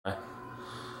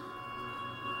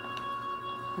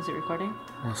Is it recording?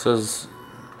 It says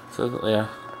yeah.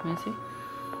 Let me see.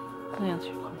 Oh, yeah, it's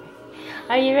recording.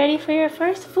 Are you ready for your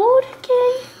first food,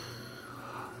 Kay?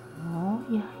 Oh,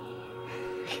 yeah.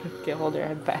 Okay, hold her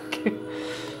head back.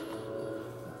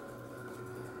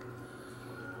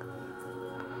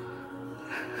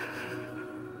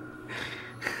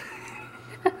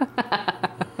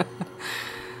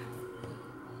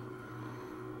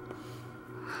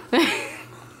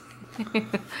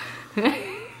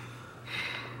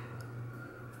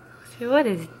 So what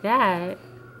is that?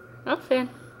 Muffin.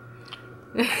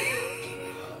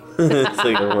 It's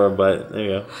like a more butt. There you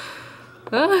go.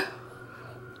 Huh?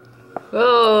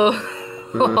 Oh.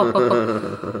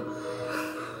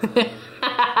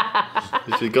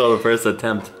 You should call the first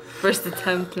attempt. First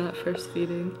attempt, not first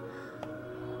feeding.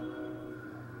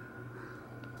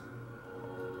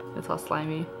 It's all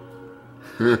slimy.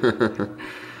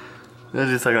 Let's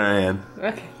just suck on her hand.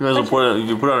 Okay. You might as well put it. You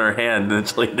can put it on her hand and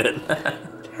she'll eat it.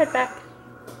 Head back.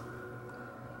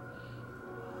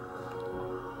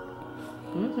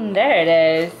 There it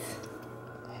is.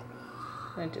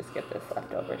 I'll just get this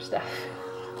leftover stuff.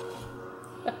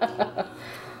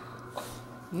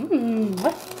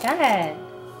 What's that?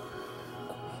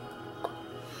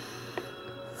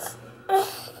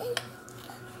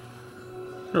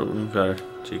 Oh, we've got her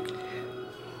cheek.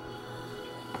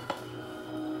 I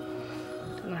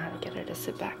don't know how to get her to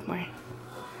sit back more.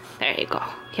 There you go.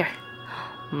 Here.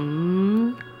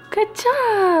 Good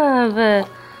job.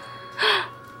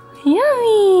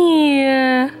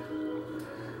 Yummy.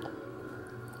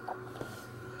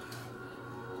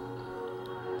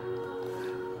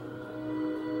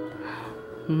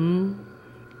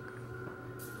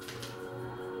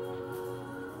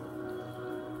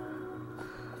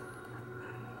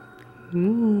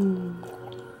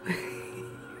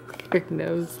 Her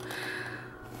nose.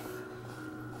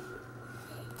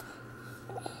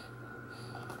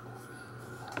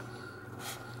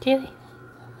 Kaylee.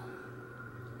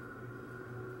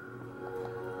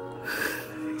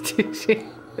 Did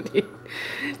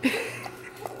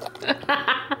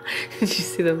you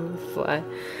see them fly?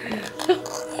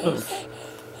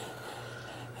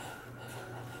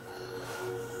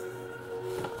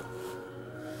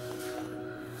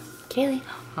 Kaylee.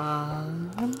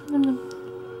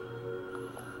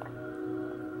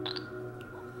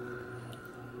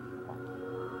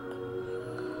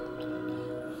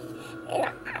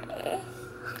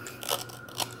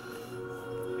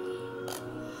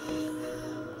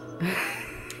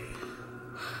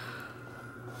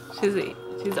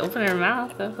 She's opening her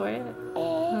mouth though for it.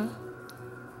 Huh.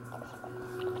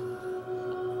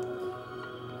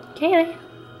 Kaylee.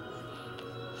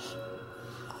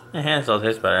 Your hand still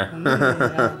tastes better.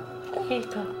 Here you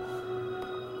go.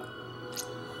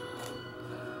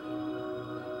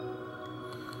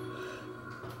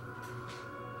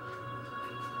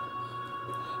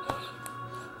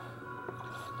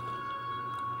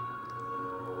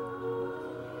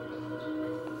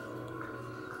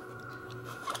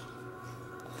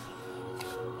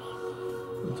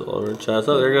 It's all over her chest.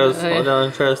 Oh, there it goes. All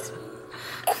down her chest.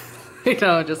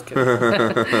 No, just kidding.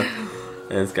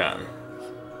 And it's gone.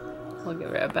 We'll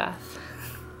give her a bath.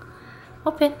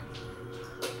 Open.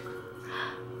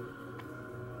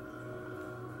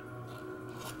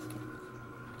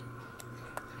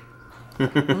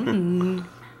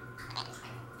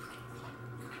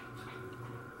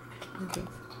 Okay.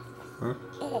 Huh?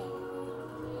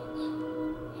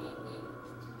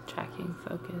 Tracking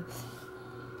focus.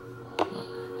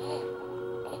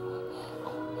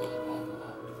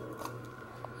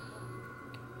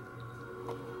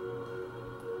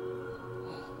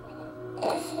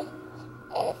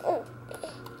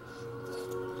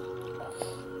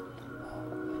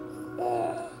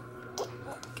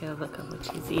 Get a look at what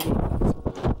she's eating.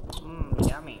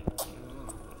 Yummy.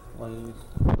 Why are you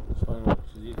showing what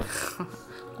she's eating?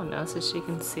 Oh no, so she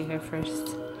can see her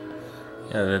first.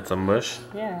 Yeah, that's a mush.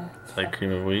 Yeah. It's like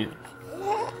cream of wheat.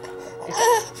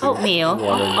 It's oatmeal.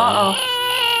 Uh-oh.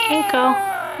 There you go.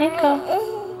 There you go.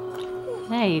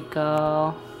 There you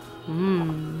go.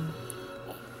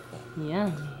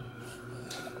 Yummy.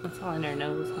 That's all in her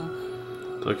nose, huh?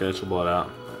 It's okay, she'll blow it out.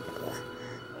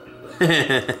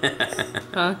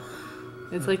 Huh?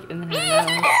 It's like in her nose. I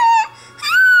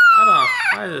don't know.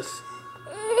 I just...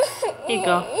 Here you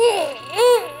go.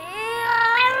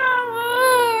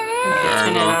 Okay,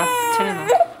 turn it off.